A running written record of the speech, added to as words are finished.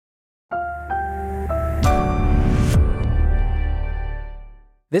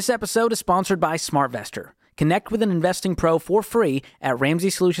This episode is sponsored by SmartVestor. Connect with an investing pro for free at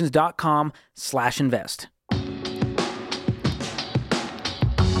RamseySolutions.com/invest.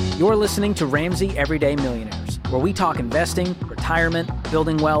 You're listening to Ramsey Everyday Millionaires, where we talk investing, retirement,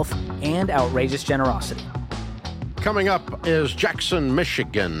 building wealth, and outrageous generosity. Coming up is Jackson,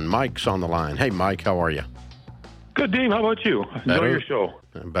 Michigan. Mike's on the line. Hey, Mike, how are you? Good, Dave. How about you? Enjoy your show.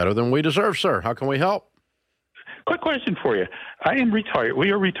 Better than we deserve, sir. How can we help? Quick question for you. I am retired. We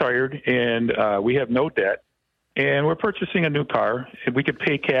are retired, and we have no debt, and we're purchasing a new car. If we could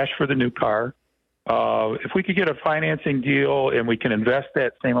pay cash for the new car, if we could get a financing deal and we can invest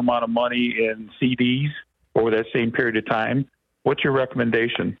that same amount of money in CDs over that same period of time, what's your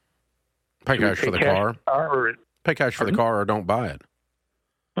recommendation? Pay cash for the car. Pay cash for the car or don't buy it.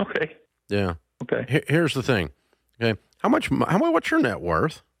 Okay. Yeah. Okay. Here's the thing. Okay. What's your net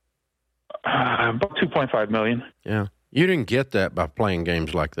worth? About $2.5 million. Yeah. You didn't get that by playing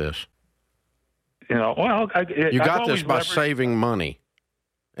games like this. You know, well, you got this by saving money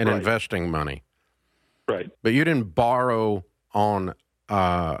and investing money. Right. But you didn't borrow on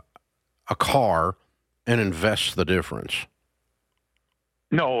a car and invest the difference.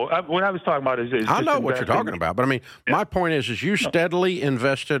 No, what I was talking about is I know what you're talking about, but I mean, my point is you steadily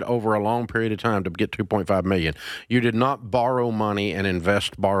invested over a long period of time to get $2.5 million. You did not borrow money and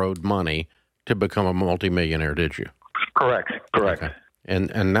invest borrowed money to become a multimillionaire, did you? Correct. Okay.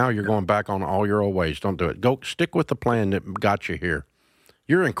 And now you're going back on all your old ways. Don't do it. Go stick with the plan that got you here.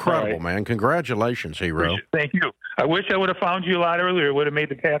 You're incredible, man. Congratulations, hero. Thank you. I wish I would have found you a lot earlier. It would have made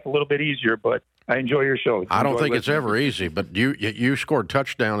the path a little bit easier, but I enjoy your show. I don't think it's ever easy, but you scored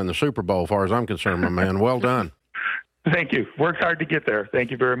touchdown in the Super Bowl, as far as I'm concerned, my man. Well done. Thank you. Worked hard to get there.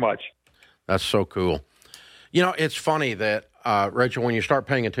 Thank you very much. That's so cool. You know, it's funny that, Rachel, when you start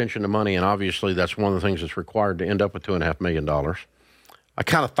paying attention to money, and obviously that's one of the things that's required to end up with $2.5 million. I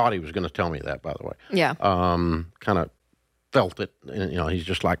kind of thought he was going to tell me that, by the way. Yeah. Kind of felt it. And, he's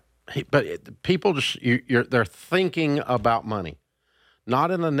just like, people just, they're thinking about money.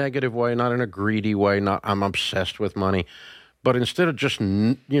 Not in a negative way, not in a greedy way, not I'm obsessed with money. But instead of just,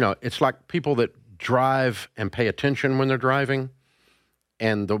 it's like people that drive and pay attention when they're driving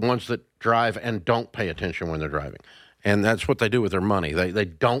and the ones that drive and don't pay attention when they're driving. And that's what they do with their money. They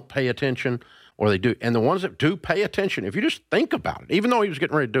don't pay attention or they do. And the ones that do pay attention, if you just think about it, even though he was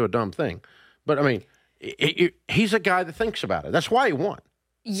getting ready to do a dumb thing, but I mean, he's a guy that thinks about it. That's why he won.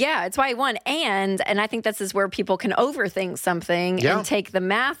 Yeah, it's why he won. And I think this is where people can overthink something and take the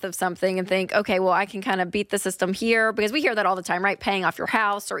math of something and think, okay, well, I can kind of beat the system here, because we hear that all the time, right? Paying off your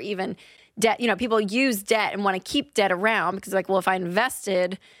house or even debt. People use debt and want to keep debt around because like, well, if I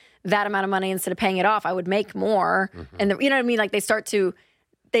invested that amount of money instead of paying it off, I would make more. Mm-hmm. And you know what I mean? Like they start to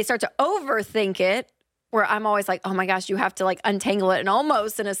overthink it, where I'm always like, oh my gosh, you have to like untangle it and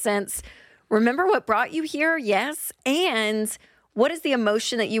almost in a sense, remember what brought you here? Yes. And what is the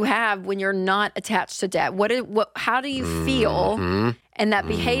emotion that you have when you're not attached to debt? How do you feel? Mm-hmm. And that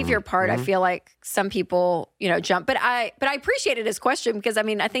behavior part, I feel like some people, jump. But I appreciated his question because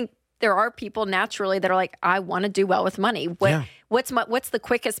I think there are people naturally that are like, I want to do well with money. What's the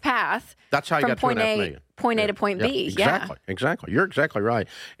quickest path? That's how you got point $2.5 million. Point A to point B. Exactly. You're exactly right.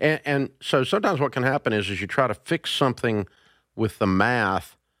 And so sometimes what can happen is you try to fix something with the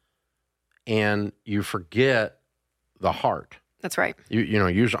math and you forget the heart. That's right. You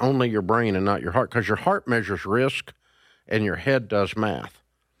use only your brain and not your heart, because your heart measures risk and your head does math.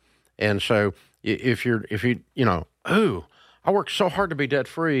 And so if you I worked so hard to be debt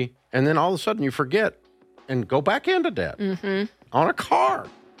free, and then all of a sudden you forget and go back into debt on a car.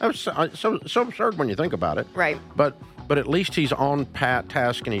 That was so absurd when you think about it. Right. But at least he's on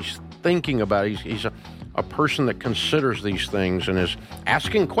task and he's thinking about it. He's a person that considers these things and is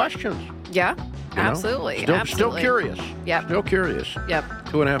asking questions. Yeah, absolutely. Still curious. Yep. Still curious. Yep.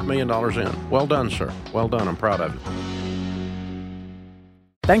 $2.5 million in. Well done, sir. Well done. I'm proud of you.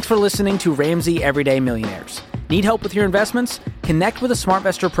 Thanks for listening to Ramsey Everyday Millionaires. Need help with your investments? Connect with a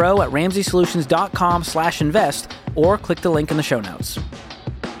SmartVestor Pro at RamseySolutions.com/invest or click the link in the show notes.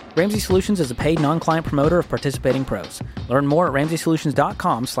 Ramsey Solutions is a paid non-client promoter of participating pros. Learn more at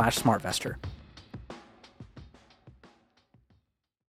RamseySolutions.com/SmartVestor.